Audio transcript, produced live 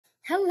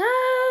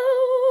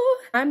Hello,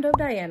 I'm Dope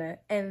Diana,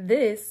 and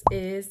this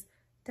is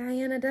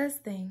Diana Does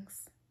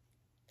Things.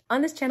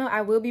 On this channel, I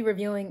will be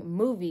reviewing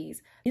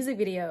movies, music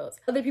videos,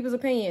 other people's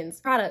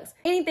opinions, products,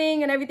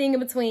 anything and everything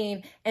in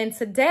between. And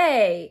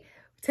today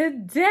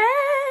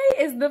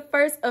is the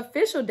first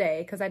official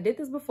day, because I did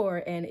this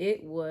before and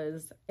it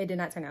did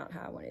not turn out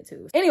how I wanted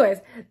to. Anyways,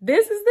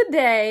 this is the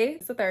day.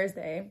 It's a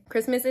Thursday.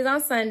 Christmas is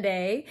on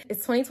Sunday. It's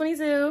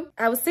 2022.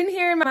 I was sitting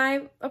here in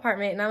my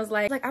apartment and I was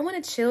like, I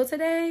want to chill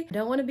today. I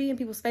don't want to be in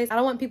people's face. I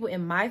don't want people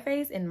in my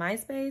face, in my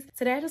space.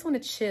 Today, I just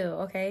want to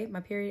chill, okay?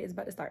 My period is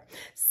about to start.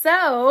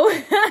 So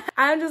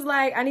I'm just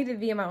like, I need to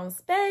be in my own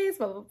space,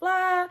 blah, blah,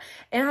 blah.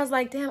 And I was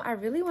like, damn, I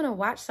really want to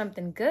watch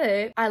something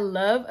good. I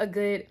love a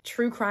good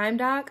true crime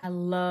doc. I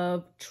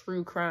love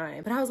true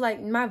crime, but I was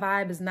like, my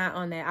vibe is not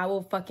on that. I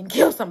will fucking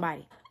kill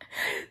somebody.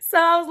 So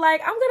I was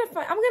like, I'm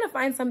gonna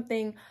find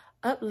something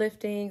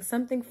uplifting,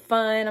 something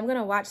fun. I'm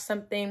gonna watch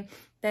something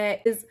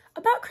that is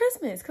about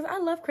Christmas, because I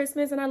love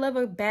Christmas and I love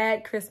a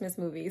bad Christmas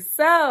movie.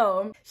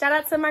 So shout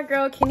out to my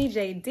girl Kenny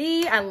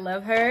JD. I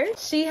love her.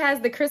 She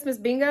has the Christmas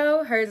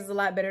bingo. Hers is a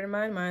lot better than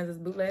mine. Mine is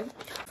bootleg.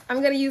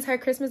 I'm gonna use her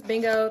Christmas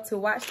bingo to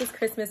watch this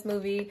Christmas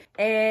movie,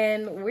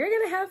 and we're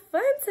gonna have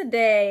fun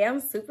today. I'm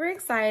super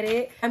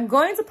excited. I'm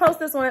going to post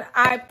this one.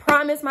 I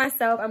promise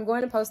myself I'm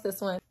going to post this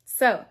one.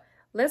 So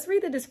let's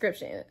read the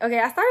description. Okay,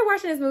 I started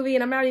watching this movie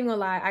and I'm not even gonna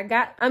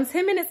lie. I'm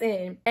 10 minutes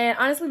in, and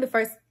honestly the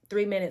first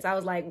 3 minutes I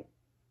was like,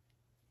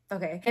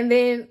 okay. And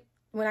then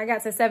when I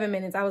got to 7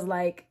 minutes, I was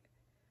like,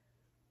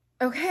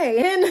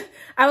 okay. And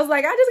I was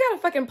like, I just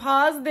gotta fucking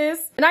pause this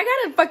and I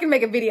gotta fucking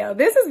make a video.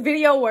 This is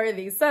video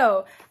worthy.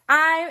 So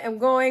I am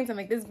going to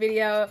make this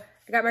video.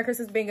 I got my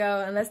Christmas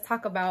bingo, and let's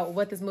talk about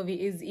what this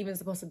movie is even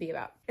supposed to be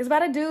about. It's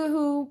about a dude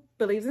who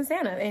believes in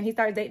Santa, and he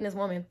starts dating this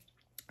woman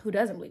who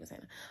doesn't believe in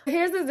Santa.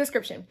 Here's the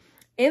description.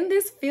 In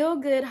this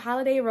feel-good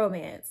holiday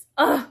romance,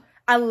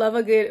 I love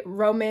a good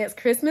romance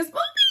Christmas movie.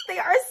 They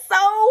are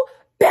so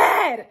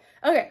bad.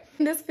 Okay,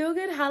 this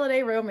feel-good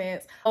holiday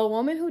romance, a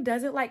woman who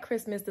doesn't like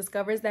Christmas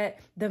discovers that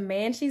the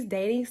man she's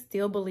dating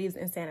still believes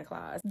in Santa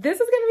Claus.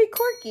 This is gonna be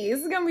quirky.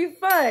 This is gonna be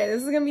fun.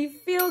 This is gonna be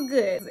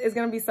feel-good. It's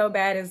gonna be so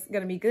bad, it's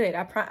gonna be good.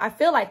 I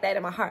feel like that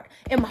in my heart.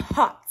 In my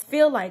heart,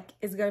 feel like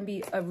it's gonna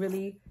be a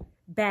really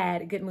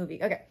bad, good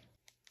movie. Okay.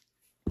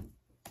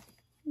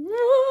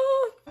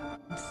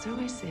 So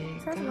I say,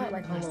 sounds a lot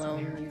like Home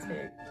Alone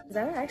music. Is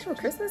that an actual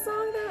Christmas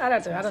song though? I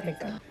don't think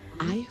so.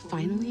 I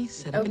finally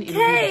set up an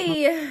interview.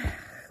 Okay,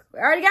 we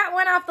already got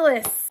one off the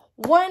list.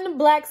 One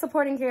black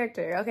supporting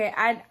character. Okay,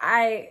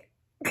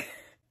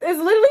 it's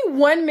literally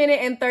 1 minute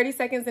and 30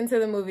 seconds into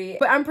the movie,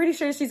 but I'm pretty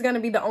sure she's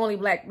gonna be the only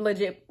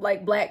legit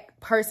black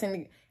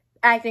person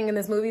acting in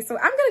this movie. So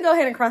I'm gonna go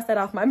ahead and cross that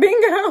off my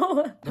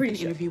bingo. Pretty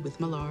sure. Interview with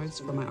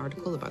Millards for my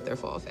article about their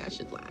fall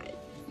fashion line.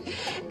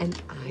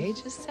 And I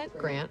just sent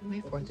Grant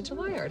my 4th of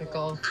July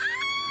article.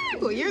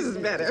 Well, yours is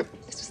better.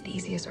 This was the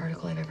easiest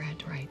article I've ever had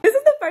to write. This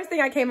is the first thing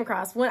I came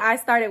across when I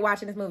started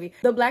watching this movie.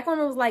 The black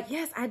woman was like,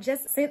 yes, I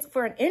just sent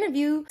for an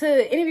interview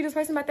to interview this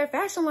person about their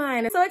fashion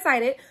line. I'm so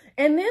excited.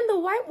 And then the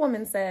white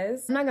woman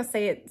says, I'm not gonna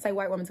say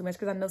white woman too much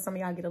because I know some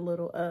of y'all get a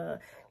little,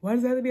 why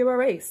does it have to be about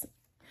race?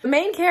 The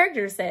main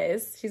character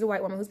says, she's a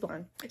white woman who's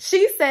blonde.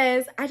 She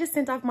says, I just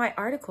sent off my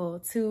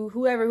article to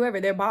whoever,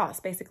 their boss,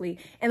 basically.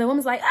 And the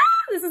woman's like,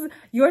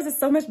 yours is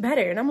so much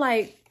better. And I'm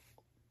like,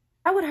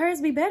 how would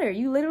hers be better?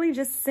 You literally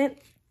just sent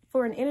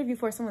for an interview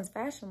for someone's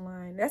fashion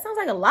line. That sounds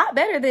like a lot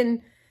better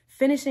than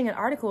finishing an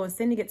article and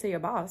sending it to your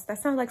boss. That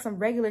sounds like some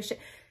regular shit.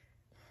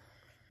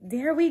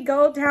 There we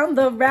go down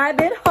the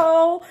rabbit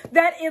hole.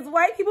 That is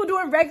white people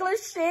doing regular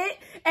shit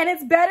and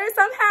it's better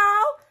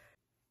somehow.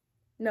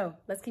 No,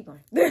 let's keep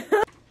going.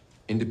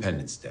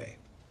 Independence Day.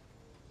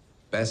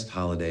 Best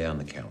holiday on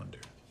the calendar.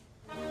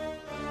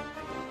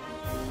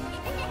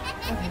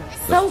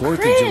 So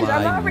cringe.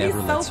 I'm already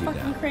so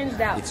fucking cringed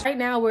out. Right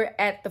now we're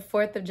at the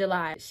 4th of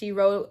July. She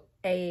wrote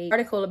an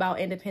article about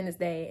Independence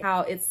Day,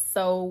 how it's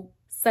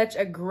such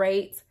a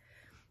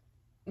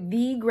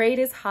the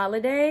greatest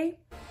holiday.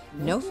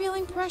 No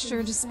feeling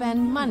pressure to spend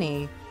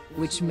money,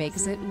 which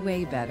makes it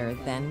way better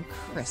than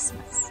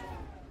Christmas.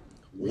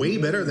 Way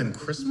better than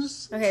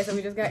Christmas? Okay, so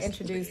we just got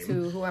introduced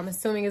to who I'm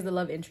assuming is the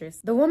love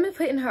interest. The woman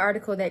put in her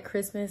article that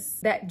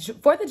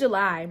 4th of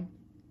July,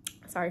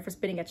 sorry for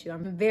spitting at you,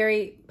 I'm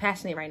very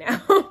passionate right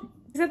now.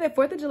 She said that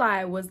 4th of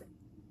July was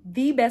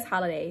the best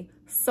holiday,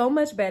 so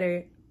much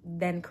better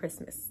than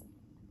Christmas.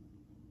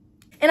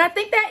 And I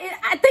think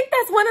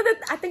that's one of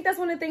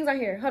the things on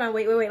here. Hold on,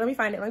 wait, let me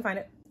find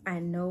it. I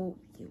know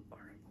you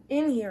are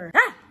in here.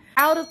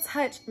 Out of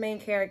touch main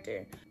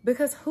character.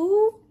 Because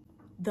who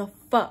the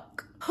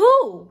fuck?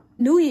 Who?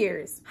 New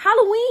Year's,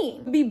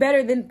 Halloween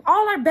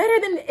all are better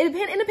than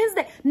Independence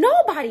Day.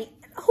 Nobody.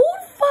 Who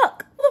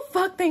the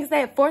fuck thinks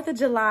that 4th of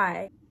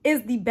July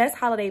is the best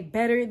holiday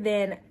better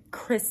than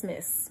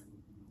Christmas?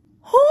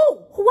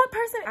 What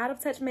person? Out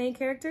of touch main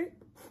character?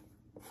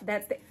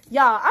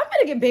 Y'all, I'm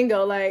gonna get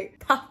bingo,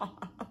 like,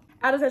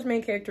 out of touch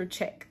main character,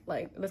 check.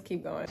 Like, let's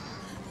keep going.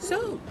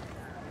 So,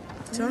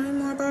 Tell me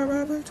more about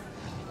Robert.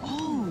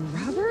 oh,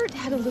 Robert? Dad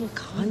had a little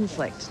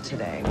conflict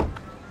today.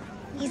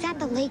 He's at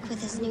the lake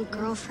with his new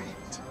girlfriend.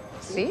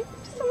 See?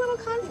 Just a little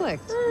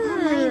conflict.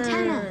 My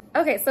antenna.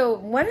 Okay, so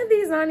one of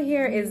these on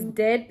here is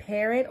dead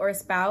parent or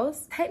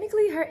spouse.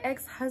 Technically, her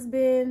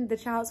ex-husband, the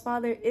child's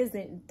father,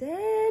 isn't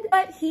dead,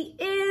 but he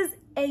is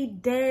a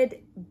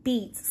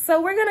deadbeat. So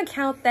we're gonna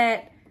count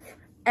that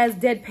as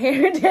dead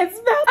parent, dead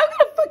spouse. I'm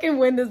gonna fucking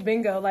win this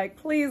bingo. Like,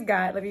 please,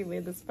 God, let me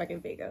win this fucking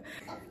bingo.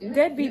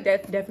 Deadbeat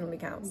definitely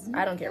counts.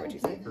 I don't care what you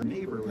say.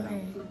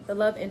 Okay, the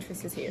love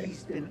interest is here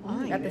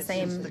at the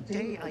same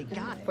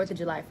 4th of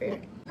July fair.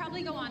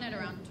 Probably go on at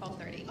around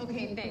 12:30.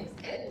 Okay, thanks.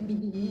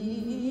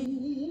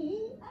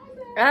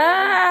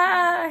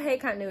 Ah, I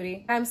hate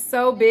continuity. I'm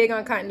so big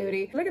on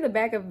continuity. Look at the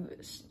back of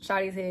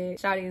Shotti's head.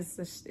 Shotty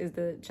is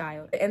the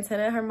child. The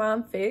antenna her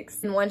mom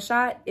fixed. In one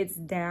shot, it's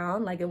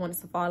down, like it wants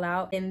to fall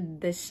out. In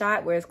the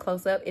shot where it's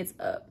close up, it's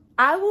up.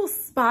 I will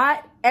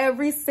spot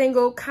every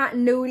single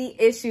continuity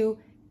issue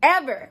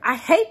ever. I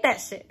hate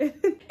that shit.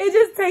 It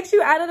just takes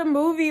you out of the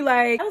movie.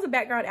 Like, I was a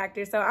background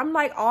actor, so I'm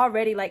like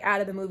already like out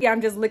of the movie.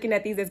 I'm just looking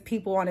at these as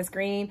people on a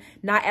screen,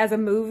 not as a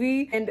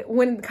movie. And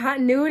when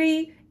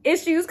continuity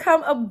issues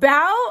come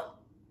about,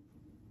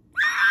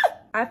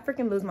 I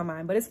freaking lose my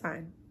mind, but it's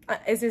fine.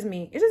 It's just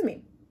me. It's just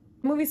me.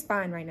 The movie's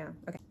fine right now.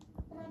 Okay.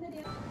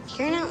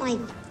 You're not like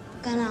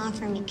gonna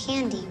offer me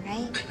candy,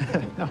 right?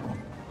 No.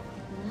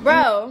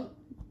 Bro,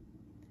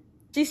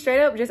 she straight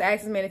up just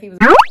asked this man if he was.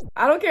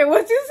 I don't care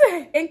what you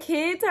say. In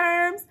kid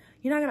terms,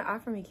 you're not gonna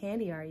offer me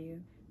candy, are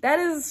you? That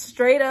is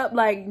straight up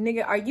like,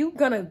 nigga, are you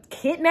gonna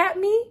kidnap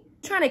me?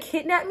 Trying to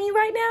kidnap me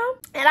right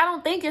now? And I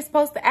don't think you're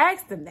supposed to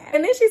ask them that.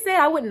 And then she said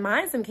I wouldn't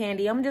mind some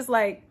candy. I'm just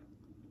like,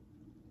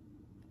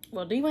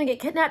 well, do you want to get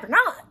kidnapped or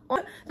not?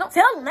 Well, don't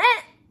tell them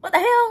that. What the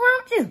hell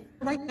wrong with you?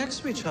 Right next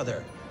to each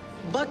other.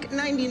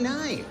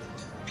 $1.99.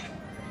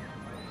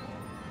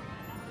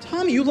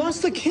 Tommy, you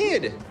lost the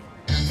kid.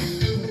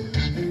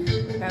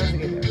 That was a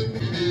good joke.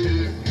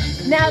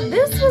 Now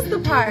this was the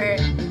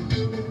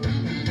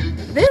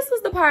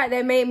part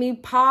that made me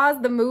pause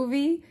the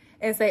movie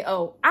and say,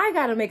 oh, I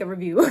gotta make a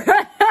review.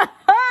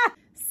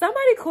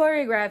 Somebody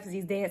choreographs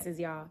these dances,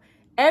 y'all.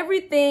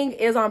 Everything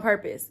is on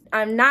purpose.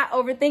 I'm not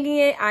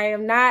overthinking it. I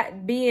am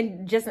not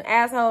being just an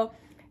asshole.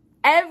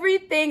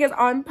 Everything is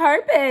on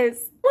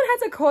purpose. Someone had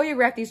to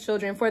choreograph these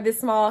children for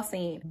this small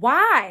scene.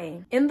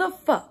 Why in the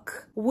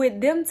fuck would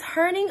them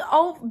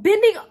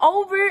bending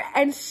over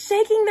and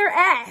shaking their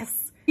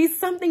ass be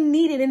something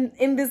needed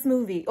in this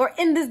movie or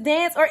in this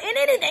dance or in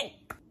anything?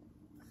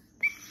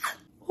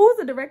 Who's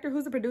the director?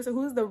 Who's the producer?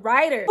 Who's the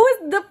writer? Who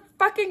is the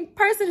fucking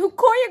person who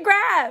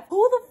choreographed?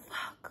 Who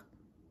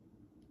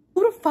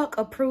the fuck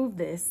approved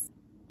this?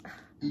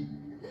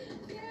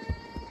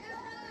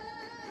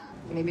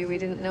 Maybe we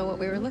didn't know what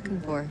we were looking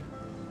for.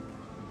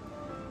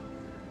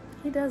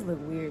 He does look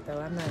weird though.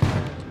 I'm not even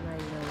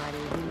gonna lie to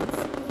you.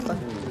 He's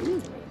fucking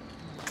weird.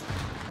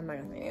 I'm not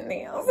gonna say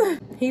anything else.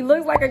 He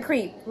looks like a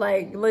creep,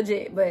 like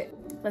legit, but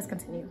let's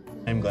continue.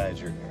 I'm glad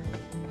you're here.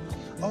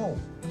 Oh.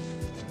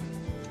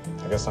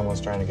 I guess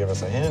someone's trying to give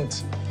us a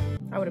hint.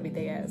 I would have beat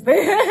their ass.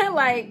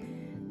 Like,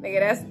 nigga,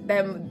 that's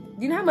them.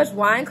 You know how much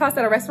wine costs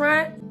at a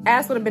restaurant?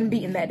 Ass would have been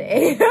beaten that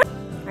day.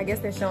 I guess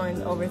they're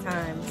showing over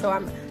time. So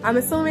I'm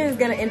assuming it's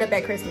gonna end up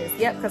at Christmas.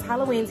 Yep, because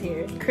Halloween's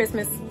here.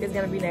 Christmas is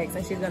gonna be next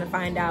and she's gonna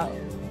find out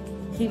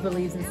he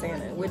believes in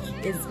Santa, which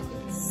is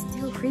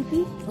still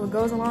creepy. So it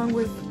goes along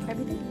with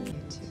everything.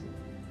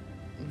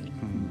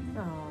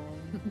 Oh,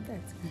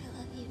 that's cute. I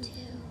love you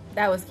too.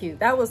 That was cute.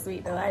 That was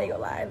sweet though, I ain't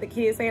gonna lie. The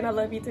kid saying I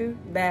love you too,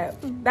 that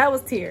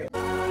was tears.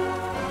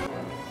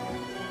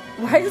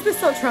 Why is this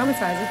so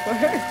traumatizing for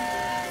her?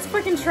 It's a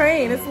freaking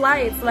train, it's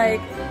lights, like,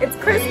 it's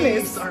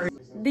Christmas. Sorry.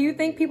 Do you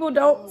think people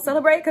don't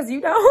celebrate because you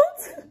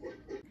don't?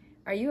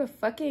 Are you a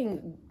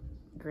fucking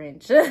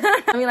Grinch?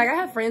 I mean, like, I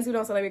have friends who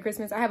don't celebrate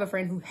Christmas. I have a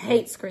friend who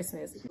hates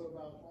Christmas.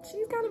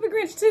 She's kind of a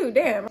Grinch too,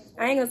 damn.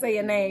 I ain't gonna say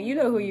your name, you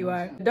know who you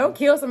are. Don't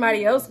kill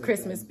somebody else's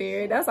Christmas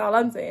spirit, that's all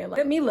I'm saying. Like,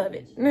 let me love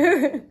it.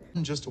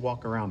 Just to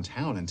walk around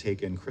town and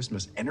take in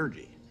Christmas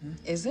energy.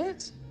 Is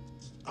it?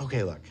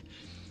 Okay, look.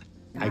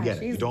 I God, get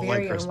it. You don't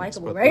like Christmas,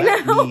 but right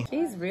let now. me...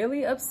 She's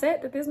really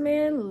upset that this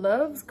man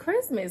loves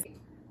Christmas.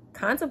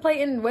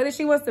 Contemplating whether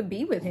she wants to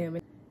be with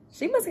him.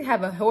 She must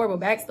have a horrible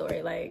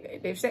backstory.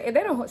 Like, if they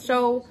don't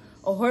show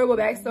a horrible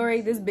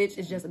backstory, this bitch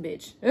is just a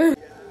bitch.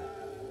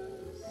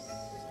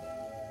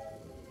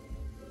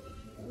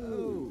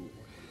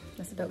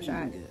 That's a dope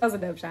shot. That was a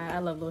dope shot. I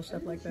love little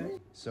stuff like that.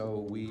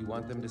 So we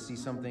want them to see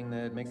something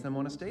that makes them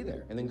want to stay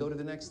there and then go to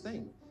the next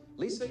thing.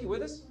 Lisa, you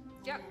with us?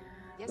 Yep.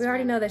 Yes, We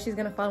already know that she's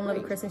gonna fall in love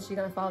with Christmas. She's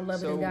gonna fall in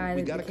love with So this guy.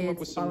 we The gotta come up kids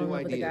with some fall in new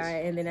love with the ideas. guy,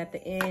 and then at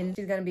the end,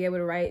 she's gonna be able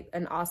to write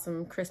an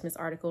awesome Christmas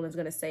article, and it's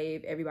gonna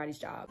save everybody's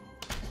job.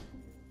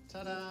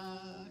 Ta-da!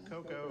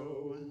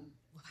 Coco.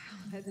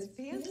 That's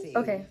fancy.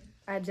 Okay,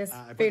 I just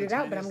I put figured the it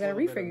out, but I'm tiniest gonna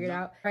little bit refigure of it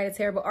out. Write a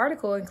terrible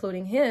article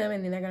including him,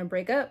 and then they're gonna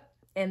break up.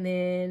 And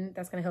then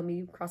that's gonna help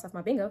me cross off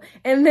my bingo.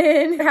 And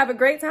then have a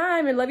great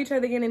time and love each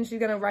other again. And she's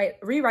gonna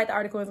rewrite the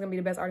article, and it's gonna be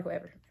the best article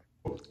ever.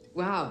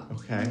 Wow.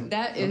 Okay.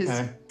 That is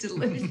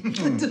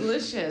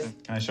delicious.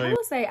 Can I show I you?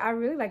 will say, I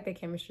really like their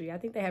chemistry. I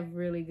think they have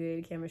really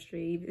good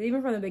chemistry.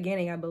 Even from the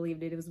beginning, I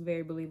believed it. It was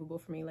very believable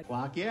for me. Like,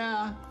 Flock,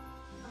 yeah.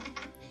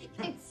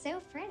 It's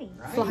so pretty.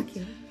 Right.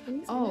 flocking.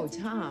 Oh,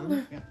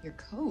 Tom, your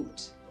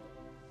coat.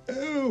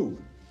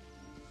 Ooh.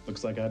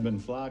 Looks like I've been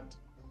flocked.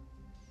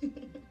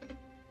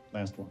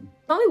 Last one.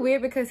 It's only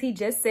weird because he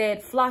just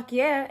said flock,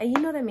 yeah, and you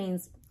know that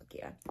means fuck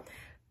yeah.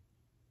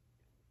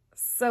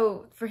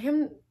 So for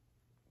him,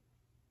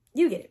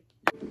 you get it.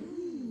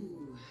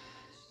 Ooh,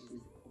 she's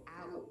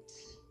out.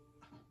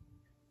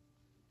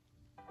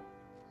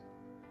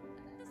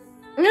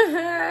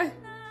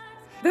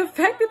 The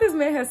fact that this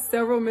man has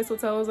several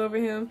mistletoes over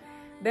him,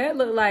 that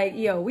look like,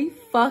 yo, we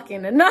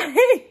fucking tonight.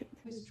 I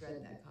always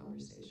dread that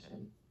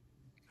conversation.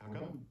 How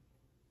come?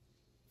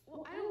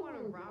 Well, I don't want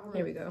to rob her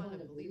Here we of go. the fun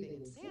of believing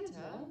in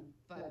Santa,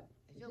 but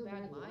I feel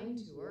bad lying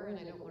to her, and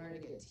I don't want her to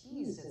get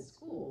teased at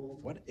school.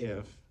 What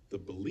if the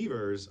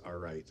believers are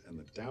right and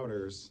the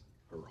doubters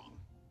are wrong?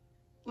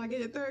 Like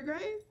in the 3rd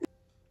grade?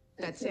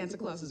 That Santa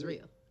Claus is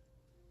real.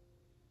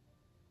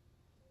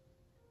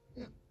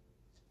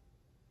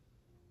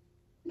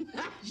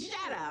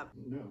 Shut up.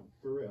 No,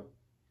 for real.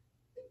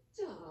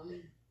 Tom.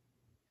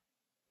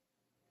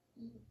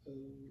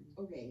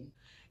 Okay.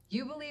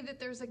 You believe that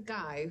there's a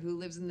guy who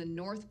lives in the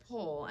North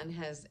Pole and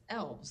has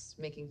elves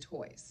making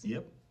toys.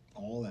 Yep,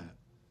 all that.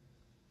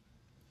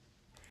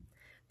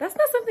 That's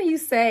not something you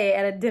say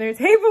at a dinner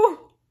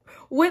table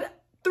with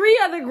 3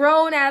 other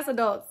grown-ass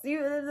adults.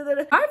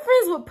 My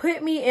friends would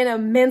put me in a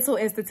mental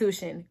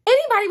institution.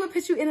 Anybody would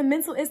put you in a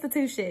mental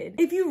institution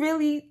if you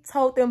really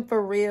told them for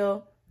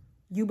real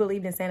you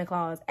believed in Santa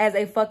Claus as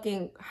a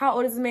fucking, how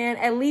old is this man?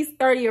 At least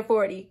 30 or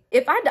 40.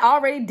 If I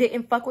already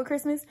didn't fuck with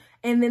Christmas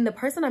and then the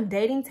person I'm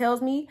dating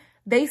tells me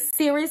they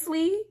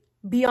seriously,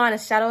 beyond a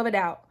shadow of a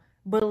doubt,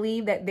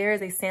 believe that there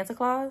is a Santa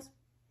Claus,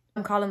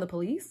 I'm calling the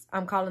police.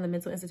 I'm calling the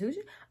mental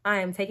institution. I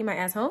am taking my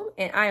ass home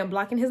and I am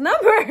blocking his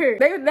number.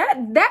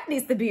 That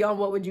needs to be on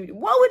What Would You Do?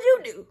 What would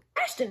you do?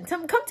 Ashton,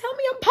 come tell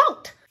me I'm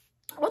punked.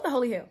 What the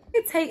holy hell?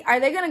 Are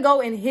they gonna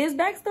go in his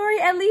backstory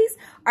at least?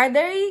 Are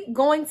they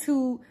going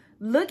to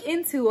look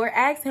into or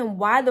ask him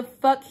why the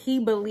fuck he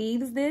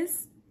believes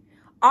this?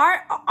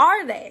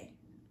 Are they?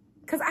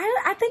 Because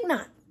I think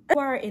not. You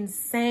are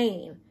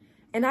insane.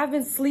 And I've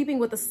been sleeping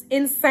with this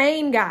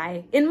insane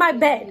guy in my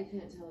bed.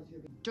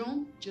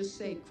 Don't just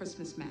say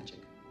Christmas magic.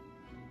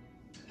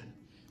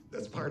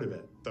 That's part of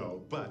it,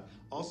 though. But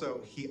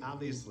also, he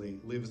obviously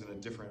lives in a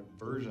different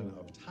version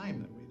of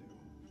time than we do.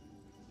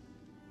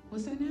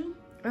 What's that now?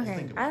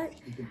 Okay,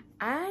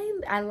 I'm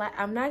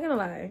not gonna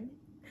lie.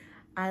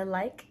 I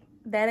like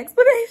that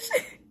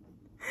explanation.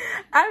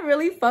 I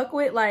really fuck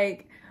with,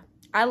 like,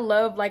 I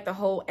love like the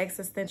whole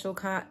existential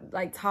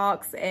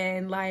talks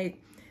and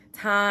like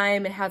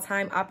time and how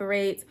time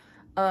operates.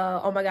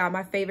 Oh my God,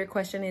 my favorite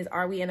question is,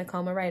 are we in a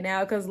coma right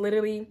now? Because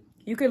literally,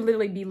 you could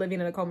literally be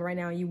living in a coma right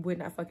now and you would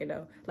not fucking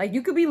know. Like,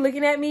 you could be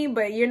looking at me,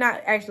 but you're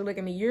not actually looking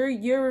at me.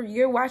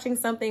 You're watching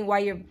something while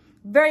you're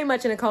very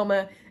much in a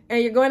coma,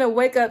 and you're going to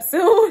wake up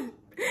soon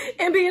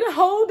and be a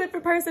whole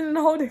different person in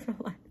a whole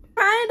different life.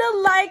 Kind of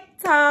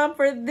like Tom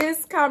for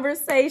this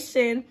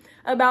conversation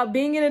about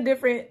being in a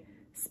different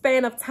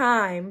span of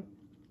time.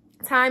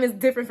 Time is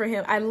different for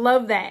him. I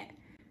love that.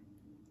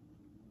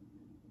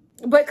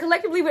 But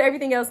collectively with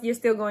everything else, you're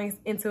still going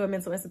into a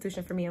mental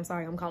institution for me. I'm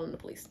sorry, I'm calling the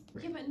police.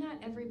 Yeah, but not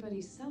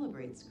everybody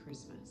celebrates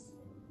Christmas.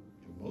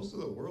 In most of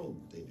the world,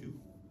 they do.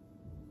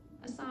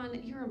 Hassan,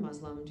 you're a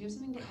Muslim. Do you have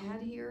something to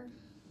add here?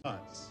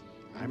 But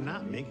I'm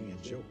not making a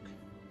joke.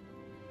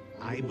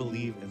 I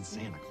believe in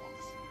Santa Claus.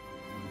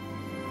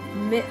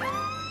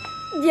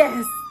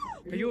 Yes.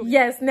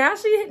 Yes, now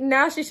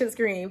she should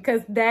scream,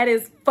 because that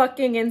is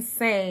fucking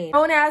insane.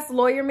 Grown-ass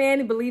lawyer man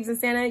who believes in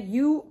Santa,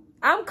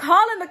 I'm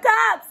calling the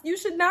cops. You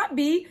should not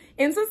be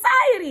in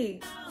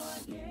society.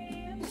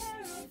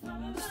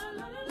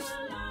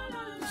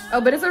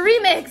 Oh, but it's a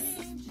remix.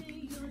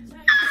 It's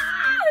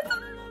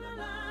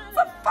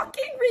a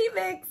fucking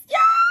remix.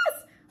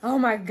 Yes. Oh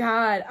my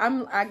God.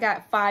 I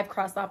got 5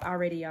 crossed off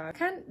already, y'all.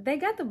 They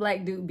got the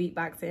black dude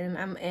beatboxing.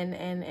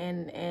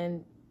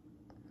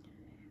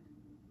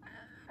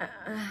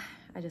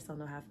 I just don't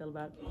know how I feel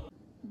about it.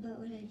 But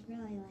what I'd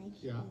really like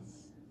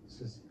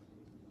is...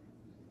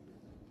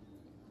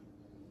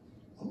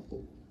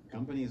 Oh,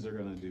 companies are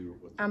gonna do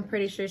what I'm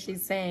pretty sure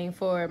she's saying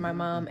for my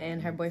mom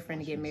and her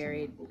boyfriend to get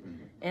married.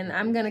 And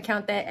I'm gonna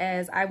count that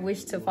as I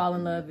wish to fall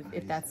in love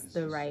if that's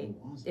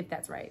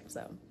right,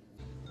 so.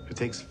 It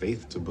takes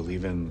faith to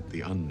believe in the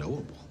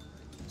unknowable.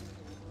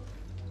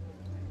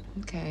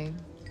 Okay.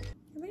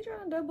 Are they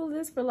trying to double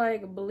this for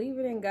like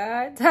believing in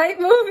God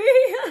type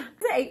movie?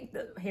 Hey,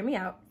 hear me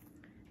out.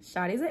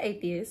 Shawty's an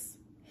atheist.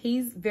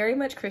 He's very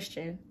much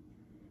Christian.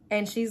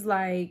 And she's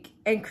like,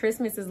 and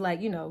Christmas is like,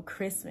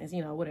 Christmas,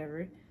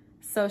 whatever.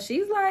 So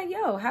she's like,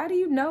 yo, how do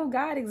you know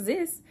God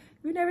exists?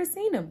 You've never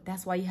seen him.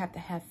 That's why you have to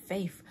have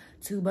faith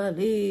to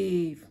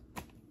believe.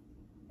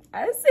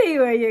 I see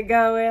where you're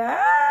going.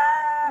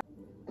 Ah.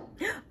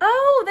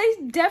 Oh,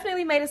 they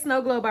definitely made a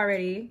snow globe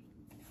already.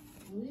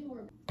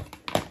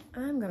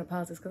 I'm gonna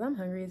pause this because I'm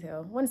hungry as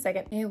hell. 1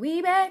 second. And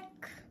we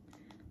back.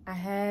 I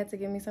had to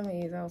get me some of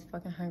these. I was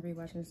fucking hungry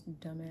watching this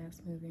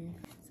dumbass movie.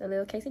 It's a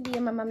little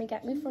quesadilla my mommy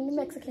got me from the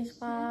Mexican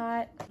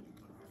spot.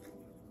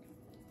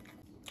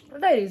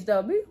 Ladies,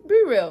 though, be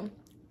real.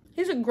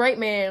 He's a great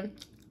man,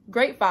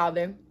 great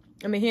father.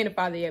 I mean, he ain't a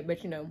father yet,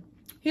 but you know,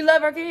 he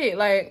love her kid.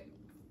 Like,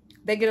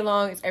 they get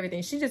along, it's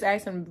everything. She just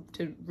asked him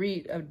to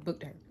read a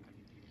book to her.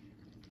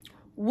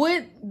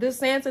 Would the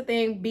Santa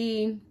thing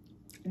be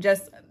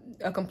just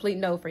a complete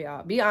no for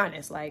y'all? Be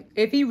honest. Like,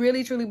 if he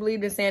really truly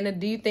believed in Santa,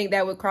 do you think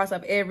that would cross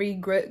off every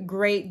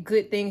great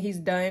good thing he's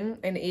done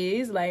and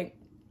is? Like,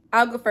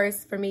 I'll go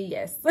first. For me,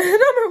 yes.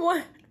 Number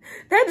one,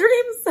 that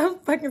dream is so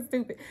fucking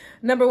stupid.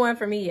 Number one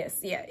for me, yes.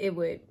 Yeah, it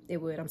would. It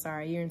would. I'm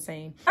sorry, you're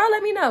insane. I'll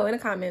let me know in the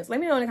comments.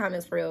 Let me know in the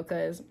comments for real,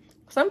 because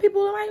some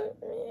people it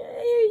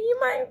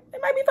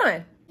might be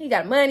fun. He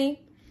got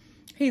money.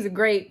 He's a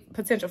great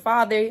potential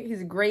father.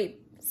 He's a great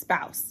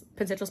spouse,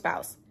 potential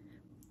spouse.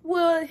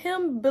 Will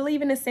him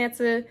believing in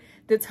Santa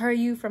deter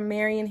you from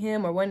marrying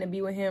him or wanting to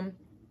be with him?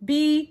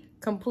 Be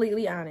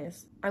completely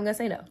honest. I'm gonna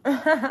say no.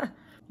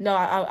 No,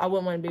 I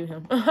wouldn't want to be with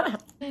him. I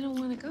don't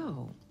want to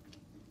go.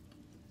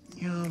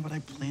 Yeah, but I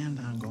planned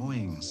on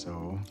going,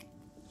 so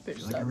I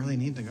feel like I really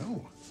need to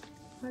go.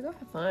 Like, go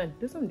have fun.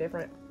 Do something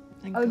different.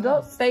 Thank Oh, God.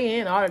 don't stay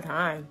in all the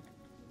time.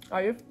 Oh,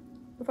 you're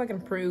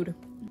fucking prude.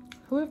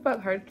 Who the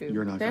fuck hurt you?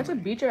 You're not Santa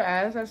going. beat your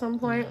ass at some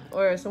point?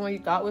 Or someone you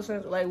thought was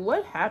Santa? Like,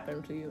 what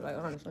happened to you? Like,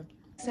 honestly.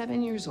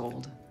 7 years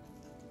old.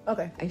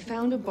 Okay. I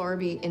found a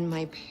Barbie in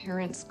my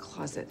parents'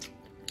 closet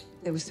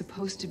that was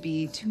supposed to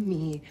be to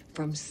me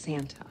from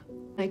Santa.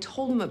 I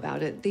told them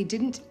about it. They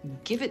didn't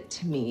give it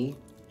to me.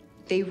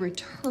 They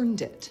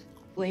returned it.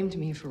 Blamed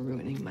me for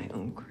ruining my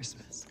own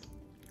Christmas.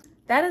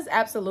 That is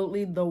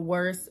absolutely the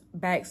worst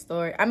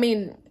backstory. I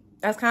mean,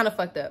 that's kind of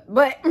fucked up.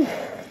 But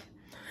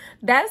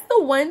that's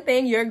the one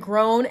thing you're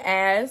grown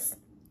as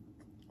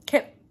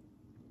can...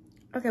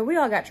 Okay, we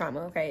all got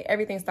trauma, okay?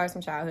 Everything starts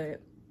from childhood.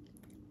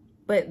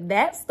 But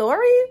that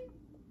story?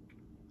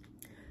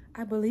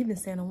 I believed in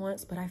Santa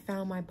once, but I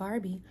found my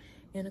Barbie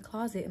in a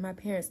closet and my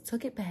parents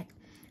took it back.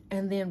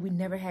 And then we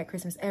never had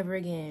Christmas ever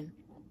again.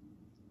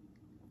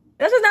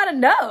 That's just not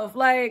enough.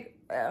 Like,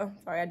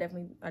 sorry, I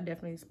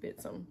definitely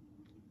spit some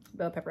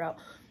bell pepper out.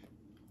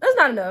 That's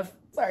not enough.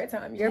 Sorry,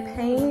 Tom. Your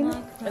pain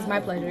is my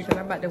pleasure because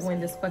I'm about to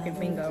win this fucking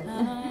bingo.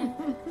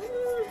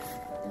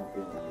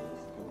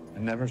 I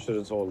never should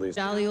have told Lisa.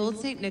 Jolly old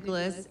St.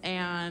 Nicholas,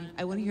 and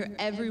I want to hear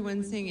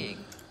everyone singing.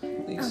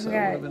 Lisa would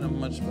have been a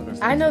much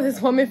better I know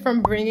this woman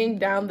from Bringing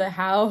Down the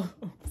House.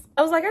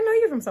 I was like, I know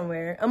you from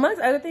somewhere.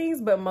 Amongst other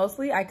things, but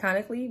mostly,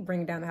 iconically,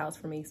 Bring Down the House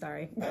for me,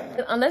 sorry.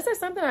 Unless there's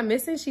something I'm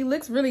missing, she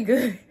looks really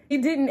good. He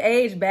didn't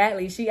age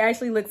badly. She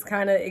actually looks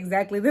kind of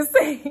exactly the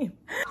same.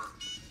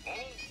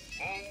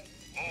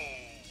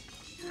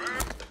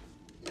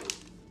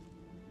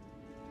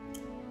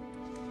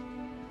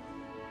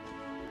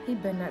 He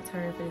better not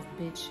turn for this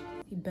bitch.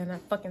 He better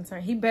not fucking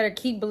turn. He better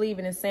keep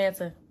believing in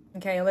Santa.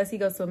 Okay, unless he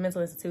goes to a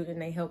mental institute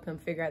and they help him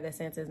figure out that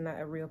Santa is not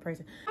a real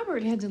person.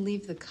 Robert had to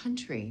leave the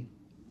country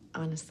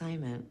on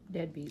assignment.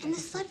 Deadbeat. And the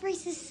sled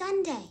race is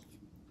Sunday.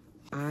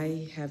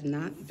 I have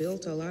not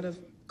built a lot of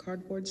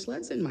cardboard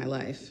sleds in my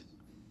life.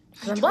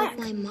 I told black.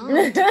 my mom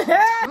to call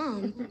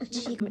Tom.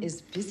 She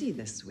is busy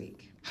this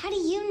week. How do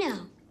you know?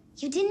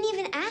 You didn't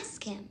even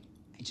ask him.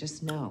 I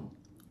just know.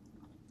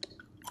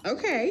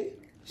 Okay,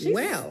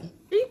 well.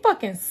 She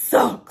fucking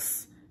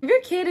sucks. If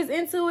your kid is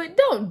into it,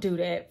 don't do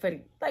that for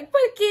the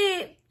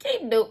kid.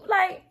 Keep doing,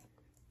 like,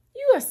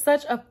 you are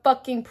such a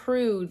fucking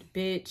prude,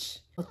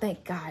 bitch. Well,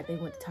 thank God they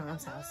went to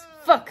Tom's house.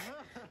 Fuck.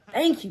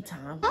 Thank you,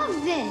 Tom.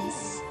 Love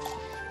this.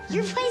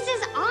 Your place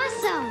is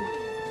awesome.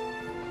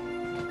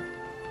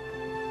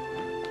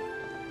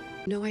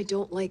 No, I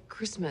don't like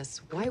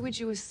Christmas. Why would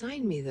you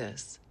assign me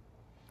this?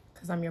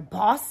 Because I'm your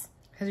boss?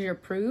 Because you're a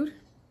prude?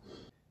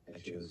 I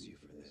chose you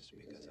for this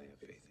because I have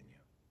faith in you.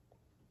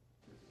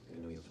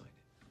 I know you'll find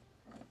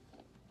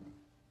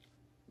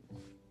it.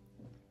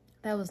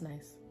 That was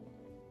nice.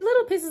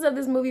 Little pieces of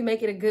this movie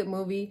make it a good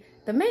movie.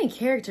 The main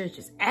character is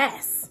just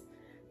ass.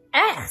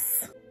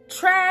 Ass.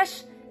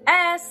 Trash.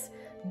 Ass.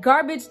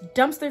 Garbage.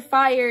 Dumpster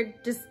fire.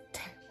 Just,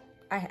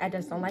 I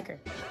just don't like her.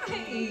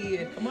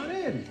 Hey, come on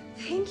in.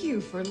 Thank you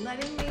for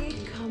letting me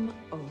come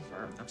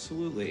over.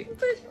 Absolutely.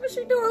 What's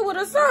she doing with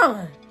her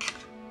son?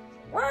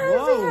 Why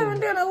is he having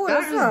dinner with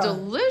her son? That is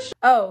delicious.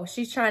 Oh,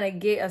 she's trying to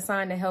get a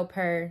son to help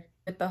her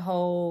with the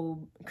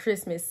whole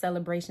Christmas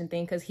celebration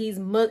thing because he's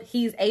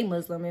a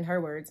Muslim in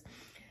her words.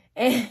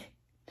 And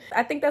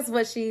I think that's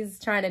what she's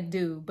trying to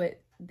do,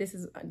 but this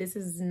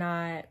is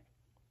not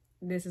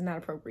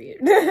appropriate.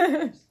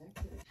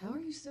 How are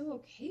you so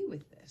okay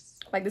with this?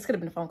 Like, this could have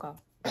been a phone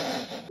call.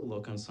 The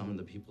look on some of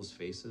the people's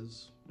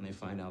faces when they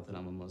find out that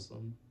I'm a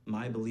Muslim.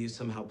 My beliefs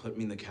somehow put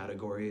me in the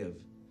category of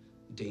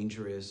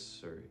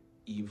dangerous or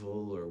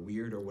evil or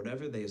weird or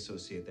whatever they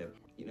associate that.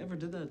 You never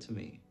did that to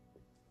me.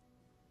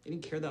 You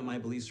didn't care that my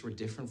beliefs were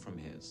different from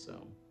his,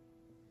 so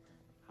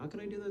how can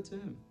I do that to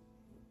him?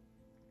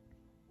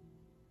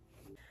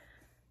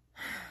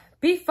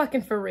 Be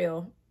fucking for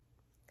real.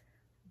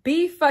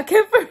 be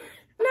fucking for, I'm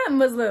not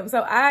Muslim,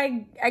 so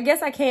I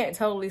guess I can't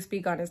totally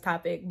speak on this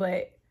topic,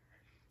 but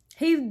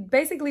he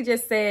basically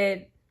just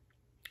said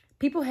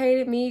people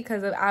hated me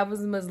because I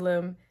was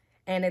Muslim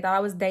and they thought I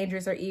was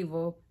dangerous or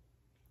evil,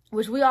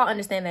 which we all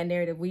understand that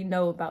narrative. We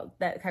know about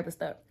that type of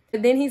stuff.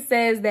 But then he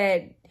says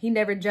that he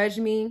never judged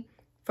me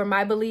for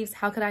my beliefs.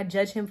 How could I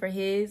judge him for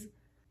his?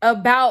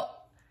 About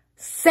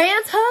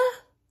Santa?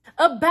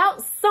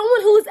 About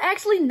someone who is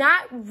actually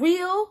not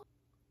real?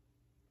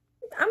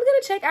 I'm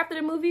gonna check after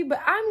the movie,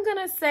 but I'm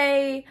gonna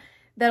say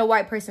that a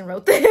white person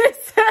wrote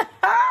this.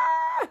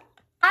 I'm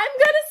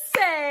gonna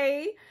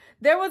say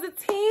there was a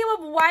team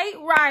of white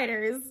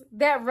writers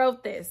that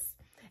wrote this.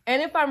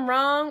 And if I'm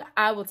wrong,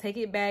 I will take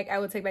it back. I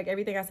will take back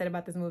everything I said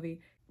about this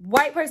movie.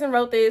 White person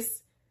wrote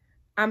this,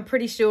 I'm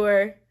pretty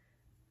sure.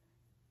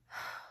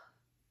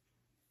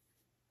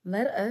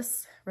 Let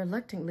us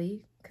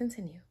reluctantly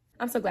continue.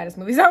 I'm so glad this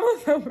movie's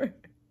almost over.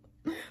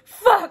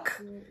 Fuck!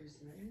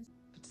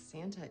 But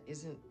Santa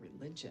isn't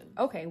religion.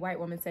 Okay, white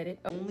woman said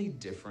it. The only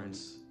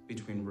difference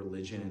between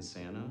religion and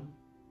Santa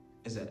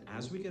is that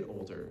as we get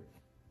older,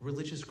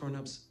 religious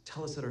grown-ups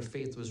tell us that our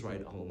faith was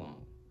right all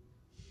along.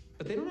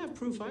 But they don't have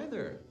proof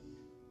either.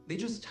 They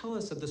just tell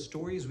us that the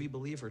stories we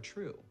believe are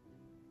true.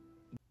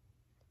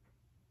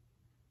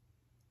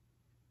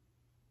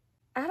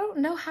 I don't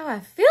know how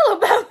I feel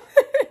about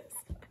this.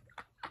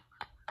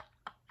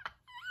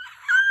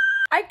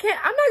 I'm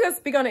not gonna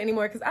speak on it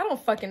anymore because I don't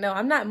fucking know.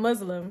 I'm not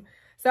Muslim,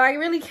 so I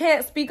really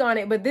can't speak on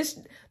it. But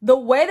the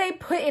way they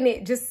put in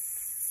it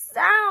just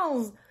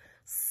sounds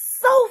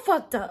so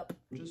fucked up.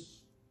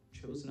 Just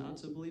chose not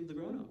to believe the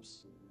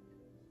grown-ups.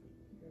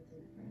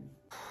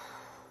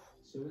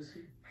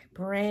 My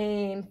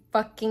brain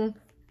fucking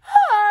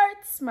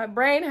hurts. My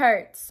brain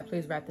hurts.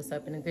 Please wrap this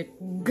up in a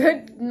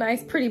good,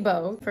 nice, pretty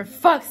bow. For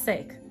fuck's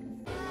sake.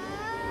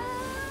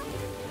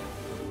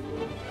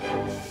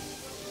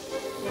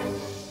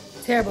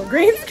 Terrible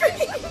green screen.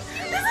 This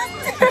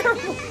is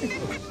terrible.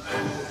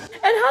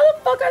 And how the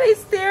fuck are they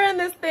steering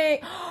this thing?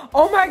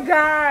 Oh my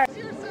God.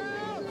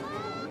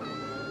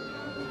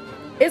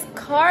 It's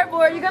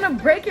cardboard. You're gonna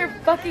break your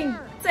fucking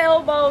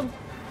tailbone.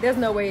 There's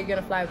no way you're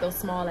gonna fly with those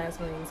small ass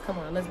wings. Come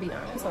on, let's be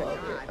honest. I'm so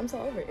over it. I'm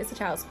so over it. It's a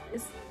child's.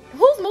 Who's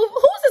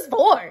this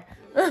for?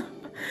 This is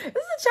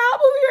a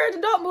child movie or an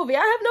adult movie?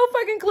 I have no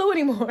fucking clue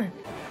anymore.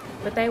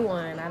 But they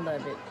won. I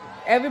love it.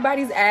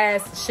 Everybody's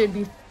ass should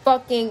be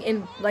fucking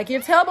in, like,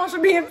 your tailbone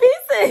should be in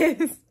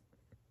pieces.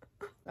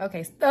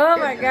 Okay. Oh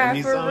my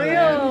God, for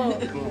real.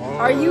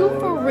 Are you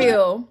for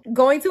real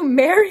going to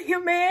marry a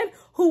man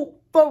who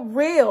for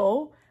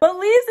real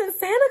believes in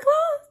Santa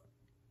Claus?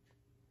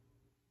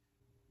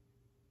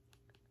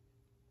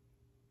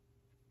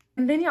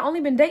 And then y'all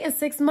only been dating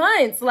 6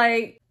 months.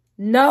 Like,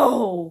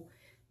 no.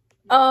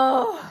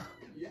 Oh.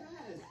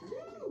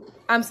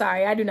 I'm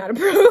sorry, I do not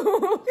approve. You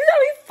gotta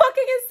be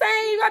fucking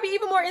insane. You gotta be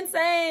even more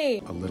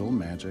insane. A little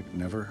magic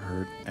never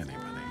hurt anybody.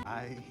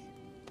 I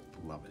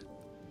love it.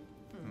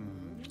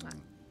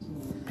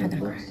 I gotta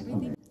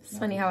cry. It's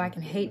funny how I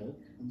can hate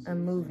a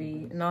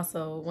movie and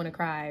also want to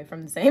cry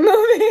from the same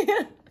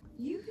movie.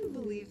 You can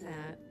believe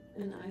that,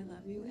 and I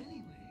love you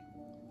anyway.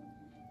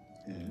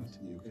 And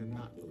you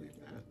cannot believe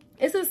that.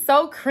 This is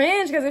so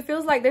cringe because it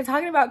feels like they're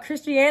talking about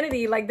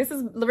Christianity. Like this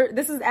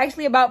is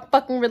actually about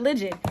fucking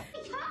religion.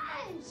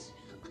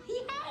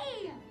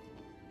 Yay!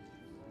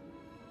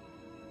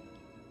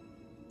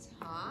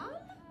 Tom?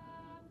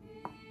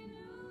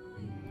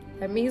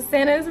 That means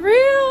Santa is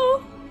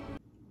real.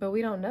 But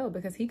we don't know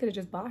because he could have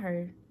just bought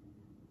her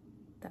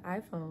the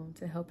iPhone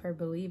to help her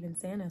believe in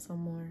Santa some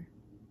more.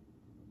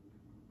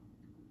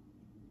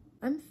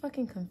 I'm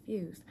fucking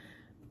confused.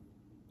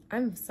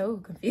 I'm so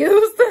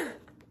confused.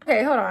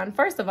 Okay, hold on.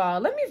 First of all,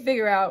 let me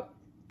figure out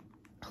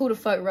who the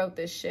fuck wrote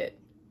this shit.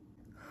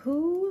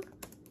 Who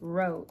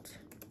wrote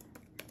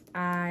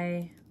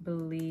I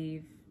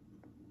believe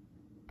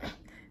I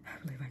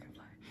can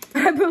fly.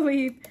 I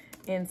believe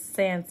in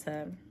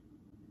Santa.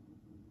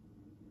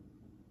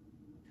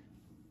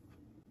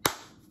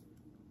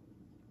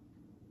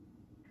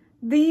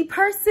 The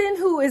person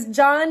who is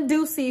John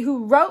Ducey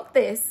who wrote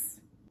this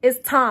is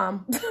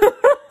Tom.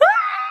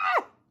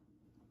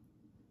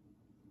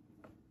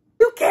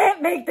 You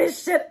can't make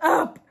this shit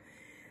up.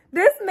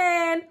 This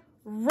man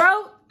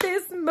wrote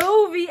this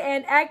movie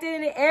and acted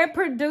in it and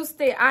produced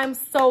it. I'm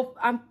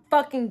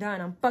fucking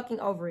done. I'm fucking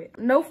over it.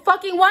 No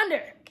fucking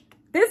wonder.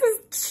 This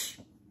is...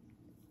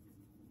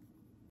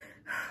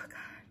 Oh,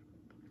 God.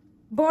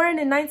 Born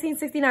in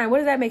 1969. What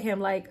does that make him?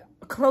 Like,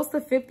 close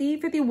to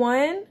 50?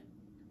 51?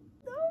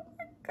 Oh,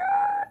 my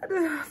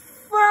God.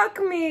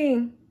 Fuck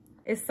me.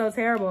 It's so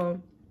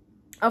terrible.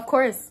 Of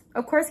course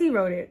he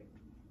wrote it.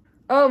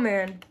 Oh,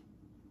 man.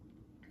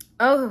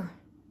 Oh.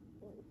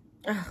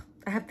 I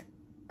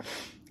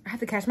have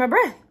to catch my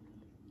breath.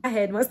 My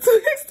head must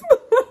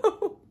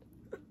explode.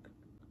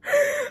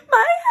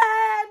 My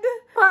head.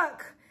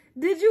 Fuck.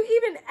 Did you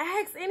even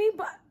ask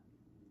anybody?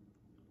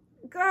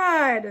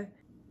 God.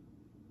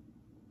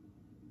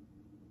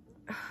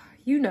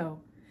 You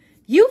know.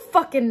 You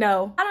fucking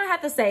know. I don't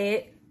have to say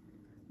it.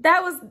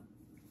 That was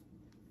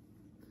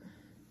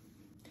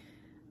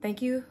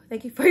Thank you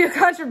for your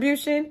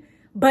contribution.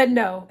 But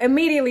no,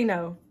 immediately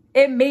no.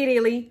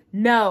 Immediately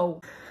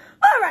no.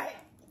 All right,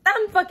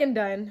 I'm fucking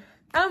done.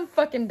 I'm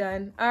fucking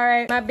done. All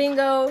right, my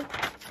bingo,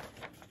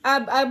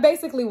 I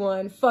basically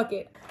won. Fuck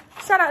it.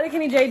 Shout out to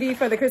Kenny JD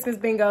for the Christmas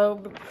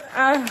bingo.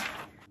 I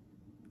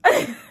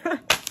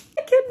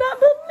cannot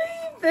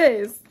believe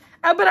this.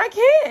 But I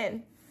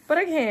can.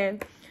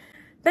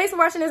 Thanks for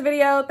watching this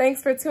video.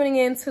 Thanks for tuning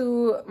in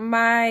to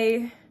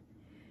my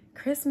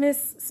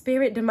Christmas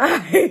spirit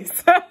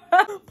demise.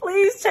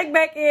 Please check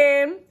back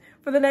in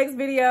for the next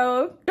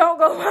video. Don't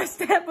go watch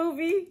that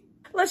movie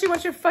unless you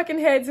want your fucking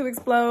head to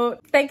explode.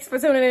 Thanks for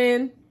tuning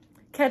in.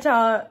 Catch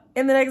y'all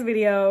in the next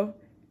video.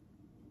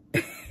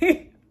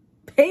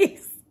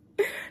 Peace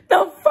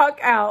the fuck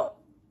out.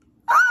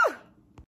 Ah!